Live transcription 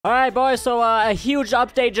All right, boys, so a huge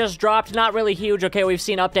update just dropped. Not really huge, okay? We've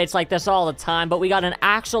seen updates like this all the time, but we got an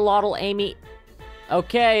Axolotl Amy.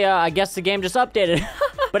 Okay, I guess the game just updated.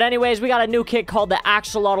 But anyways, we got a new kit called the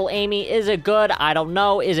Axolotl Amy. Is it good? I don't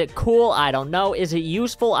know. Is it cool? I don't know. Is it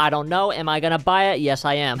useful? I don't know. Am I gonna buy it? Yes,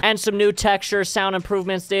 I am. And some new textures, sound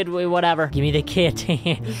improvements, dude. Whatever. Give me the kit.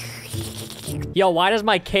 Yo, why does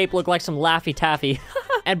my cape look like some Laffy Taffy?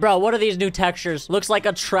 And bro, what are these new textures? Looks like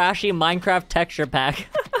a trashy Minecraft texture pack.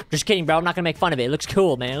 Just kidding, bro. I'm not gonna make fun of it. It looks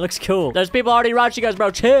cool, man. It looks cool. There's people already watching us,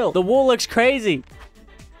 bro. Chill. The wool looks crazy.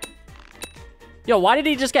 Yo, why did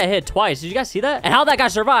he just get hit twice? Did you guys see that? And how'd that guy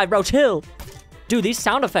survive, bro? Chill. Dude, these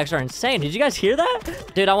sound effects are insane. Did you guys hear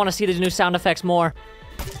that? Dude, I want to see these new sound effects more.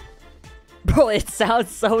 Bro, it sounds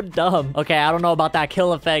so dumb. Okay, I don't know about that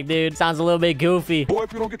kill effect, dude. Sounds a little bit goofy. Boy,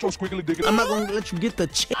 if you don't get your squiggly dick, I'm not gonna let you get the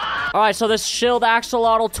chip. All right, so this shield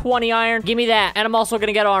Axolotl 20 iron. Give me that. And I'm also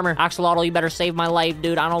gonna get armor. Axolotl, you better save my life,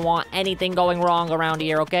 dude. I don't want anything going wrong around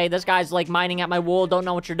here, okay? This guy's like mining at my wool. Don't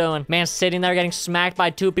know what you're doing. Man, sitting there getting smacked by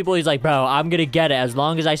 2 people. He's like, bro, I'm gonna get it as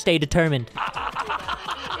long as I stay determined.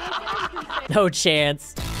 No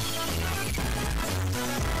chance.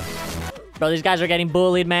 Bro, these guys are getting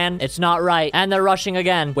bullied, man. It's not right. And they're rushing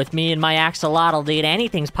again. With me and my Axolotl, dude,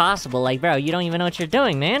 anything's possible. Like, bro, you don't even know what you're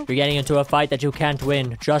doing, man. You're getting into a fight that you can't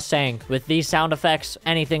win. Just saying. With these sound effects,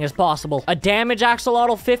 anything is possible. A damage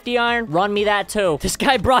Axolotl 50 iron? Run me that too. This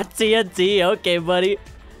guy brought TNT. Okay, buddy.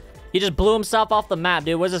 He just blew himself off the map,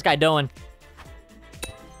 dude. What's this guy doing?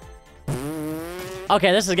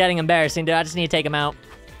 Okay, this is getting embarrassing, dude. I just need to take him out.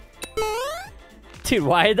 Dude,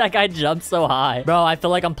 why did that guy jump so high? Bro, I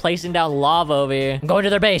feel like I'm placing down lava over here. I'm going to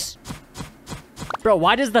their base. Bro,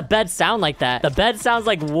 why does the bed sound like that? The bed sounds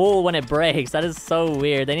like wool when it breaks. That is so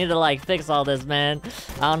weird. They need to, like, fix all this, man.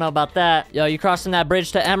 I don't know about that. Yo, you crossing that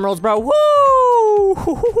bridge to emeralds, bro? Woo!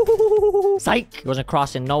 Psych! He wasn't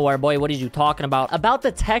crossing nowhere, boy. What are you talking about? About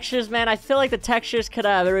the textures, man, I feel like the textures could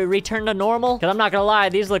return to normal. Because I'm not gonna lie,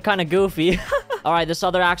 these look kind of goofy. All right, this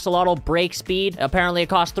other Axolotl break speed. Apparently, it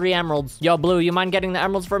costs 3 emeralds. Yo, Blue, you mind getting the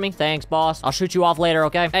emeralds for me? Thanks, boss. I'll shoot you off later,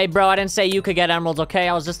 okay? Hey, bro, I didn't say you could get emeralds, okay?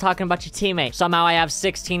 I was just talking about your teammate. Somehow I have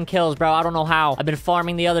 16 kills, bro. I don't know how. I've been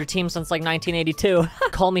farming the other team since, like, 1982.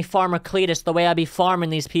 Call me Farmer Cletus the way I be farming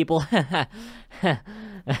these people.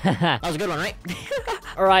 That was a good one, right?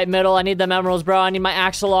 All right, middle. I need them emeralds, bro. I need my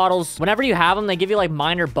axolotls. Whenever you have them, they give you, like,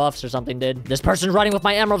 minor buffs or something, dude. This person's running with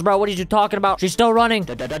my emeralds, bro. What are you talking about? She's still running.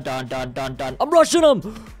 Dun, dun, dun, dun, dun, dun. I'm rushing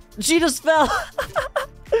him. She just fell.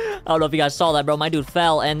 I don't know if you guys saw that, bro. My dude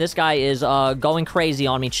fell, and this guy is going crazy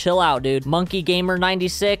on me. Chill out, dude. Monkey Gamer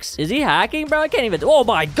 96. Is he hacking, bro? I can't even... Oh,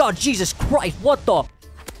 my God. Jesus Christ. What the...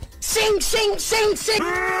 Sing, sing, sing, sing.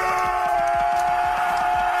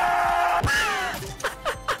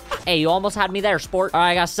 Hey, you almost had me there, sport. All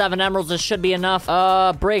right, I got 7 emeralds. This should be enough.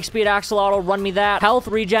 Break speed Axolotl, run me that. Health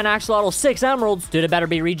regen Axolotl, 6 emeralds. Dude, it better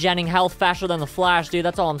be regenning health faster than the Flash, dude.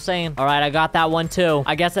 That's all I'm saying. All right, I got that one, too.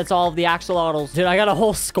 I guess that's all of the Axolotls. Dude, I got a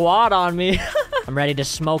whole squad on me. I'm ready to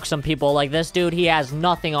smoke some people. Like this dude, he has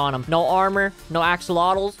nothing on him. No armor, no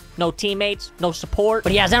Axolotls, no teammates, no support.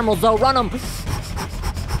 But he has emeralds, though. Run him.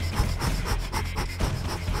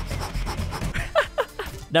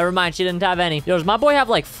 Never mind, she didn't have any. Yo, does my boy have,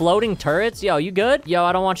 like, floating turrets? Yo, you good? Yo,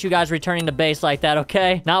 I don't want you guys returning to base like that,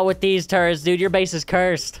 okay? Not with these turrets, dude. Your base is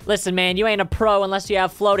cursed. Listen, man, you ain't a pro unless you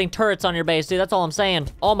have floating turrets on your base, dude. That's all I'm saying.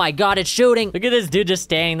 Oh, my God, it's shooting. Look at this dude just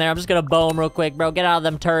standing there. I'm just gonna bow him real quick, bro. Get out of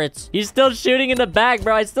them turrets. He's still shooting in the back,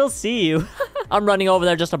 bro. I still see you. I'm running over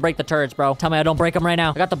there just to break the turrets, bro. Tell me I don't break them right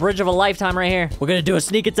now. I got the bridge of a lifetime right here. We're gonna do a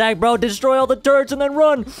sneak attack, bro. Destroy all the turrets and then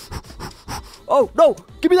run. Oh, no.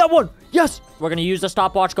 Give me that one. Yes. We're gonna use the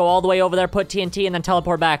stopwatch, go all the way over there, put TNT, and then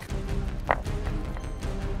teleport back.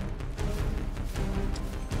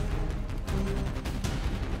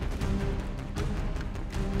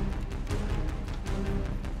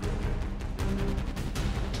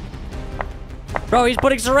 Bro, he's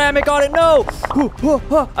putting ceramic on it. No.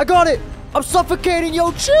 I got it. I'm suffocating.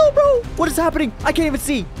 Yo, chill, bro. What is happening? I can't even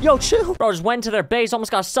see. Yo, chill. Bro, just went to their base. Almost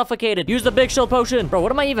got suffocated. Use the big shield potion. Bro,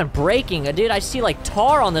 what am I even breaking? Dude, I see, like,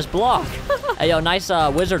 tar on this block. Hey, yo, nice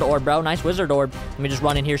wizard orb, bro. Nice wizard orb. Let me just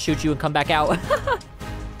run in here, shoot you, and come back out.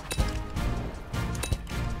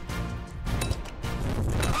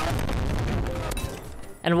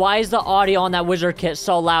 And why is the audio on that wizard kit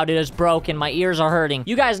so loud? It is broken. My ears are hurting.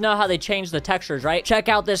 You guys know how they change the textures, right? Check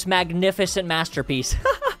out this magnificent masterpiece.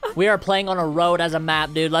 We are playing on a road as a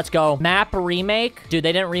map, dude. Let's go. Map remake? Dude,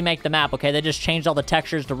 they didn't remake the map, okay? They just changed all the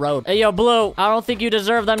textures to road. Hey, yo, Blue. I don't think you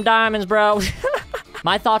deserve them diamonds, bro.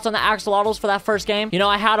 My thoughts on the Axolotls for that first game? You know,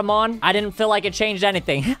 I had them on. I didn't feel like it changed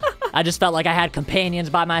anything. I just felt like I had companions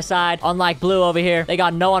by my side. Unlike Blue over here, they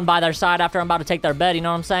got no one by their side after I'm about to take their bed, you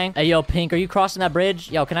know what I'm saying? Hey, yo, Pink, are you crossing that bridge?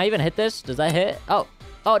 Yo, can I even hit this? Does that hit? Oh,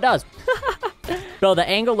 it does. Bro, the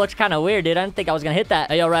angle looks kind of weird, dude. I didn't think I was gonna hit that.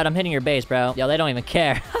 Hey, yo, Red, I'm hitting your base, bro. Yo, they don't even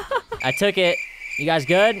care. I took it. You guys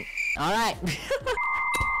good? All right.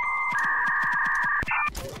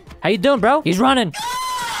 How you doing, bro? He's running.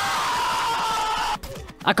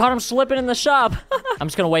 I caught him slipping in the shop. I'm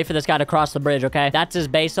just gonna wait for this guy to cross the bridge, okay? That's his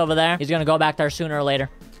base over there. He's gonna go back there sooner or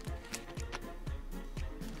later.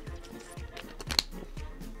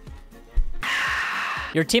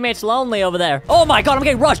 Your teammate's lonely over there. Oh my god, I'm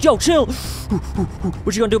getting rushed. Yo, chill.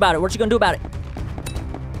 What you gonna do about it? What you gonna do about it?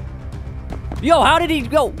 Yo, how did he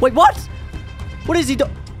go? Wait, what? What is he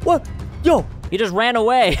doing? What? Yo, he just ran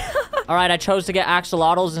away. All right, I chose to get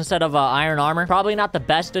axolotls instead of iron armor. Probably not the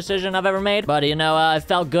best decision I've ever made, but you know, it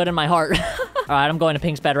felt good in my heart. All right, I'm going to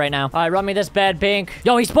Pink's bed right now. All right, run me this bed, Pink.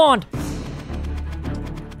 Yo, he spawned.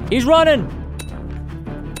 He's running.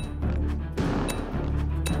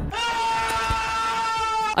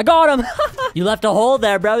 I got him. You left a hole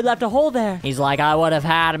there, bro. You left a hole there. He's like, I would have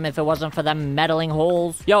had him if it wasn't for them meddling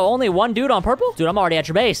holes. Yo, only one dude on purple? Dude, I'm already at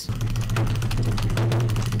your base.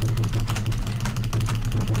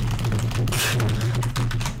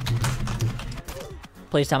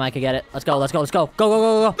 Please tell me I could get it. Let's go, let's go, let's go. Go,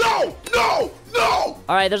 go, go, go. No, no, no!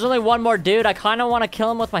 All right, there's only one more dude. I kind of want to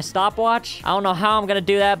kill him with my stopwatch. I don't know how I'm going to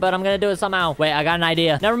do that, but I'm going to do it somehow. Wait, I got an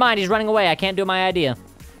idea. Never mind, he's running away. I can't do my idea.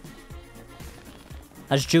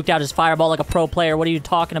 I just juked out his fireball like a pro player. What are you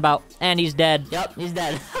talking about? And he's dead. Yep, he's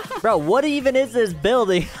dead. Bro, what even is this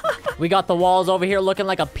building? We got the walls over here looking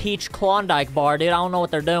like a peach Klondike bar, dude. I don't know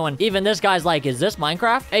what they're doing. Even this guy's like, is this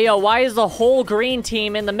Minecraft? Hey, yo, why is the whole green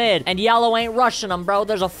team in the mid and yellow ain't rushing them, bro?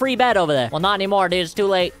 There's a free bed over there. Well, not anymore, dude. It's too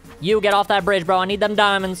late. You get off that bridge, bro. I need them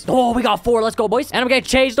diamonds. Oh, we got 4. Let's go, boys. And I'm getting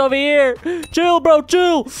chased over here. Chill, bro.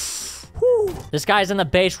 Chill. Whew. This guy's in the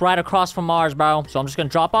base right across from ours, bro. So I'm just gonna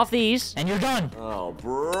drop off these. And you're done. Oh,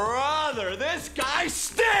 brother, this guy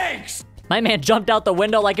stinks! My man jumped out the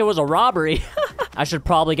window like it was a robbery. I should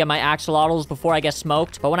probably get my axolotls before I get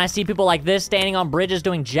smoked. But when I see people like this standing on bridges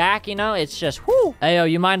doing jack, you know, it's just, whoo. Hey, yo,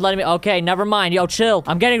 you mind letting me? Okay, never mind. Yo, chill.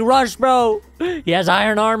 I'm getting rushed, bro. He has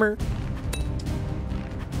iron armor.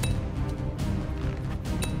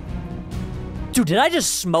 Dude, did I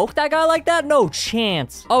just smoke that guy like that? No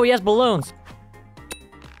chance. Oh, he has balloons.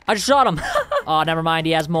 I just shot him. Oh, never mind.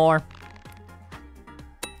 He has more.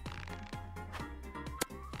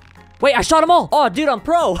 Wait, I shot them all. Oh, dude, I'm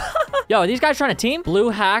pro. Yo, are these guys trying to team? Blue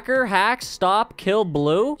hacker, hack, stop, kill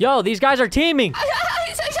blue. Yo, these guys are teaming.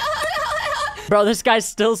 Bro, this guy's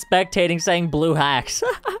still spectating saying blue hacks.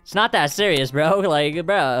 It's not that serious, bro. Like,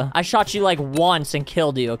 bro, I shot you like once and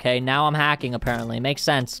killed you, okay? Now I'm hacking, apparently. Makes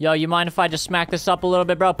sense. Yo, you mind if I just smack this up a little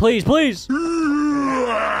bit, bro? Please, please. Dude,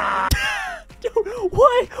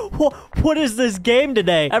 what is this game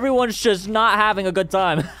today? Everyone's just not having a good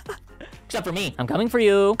time. Except for me. I'm coming for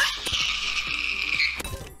you.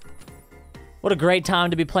 What a great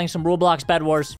time to be playing some Roblox BedWars.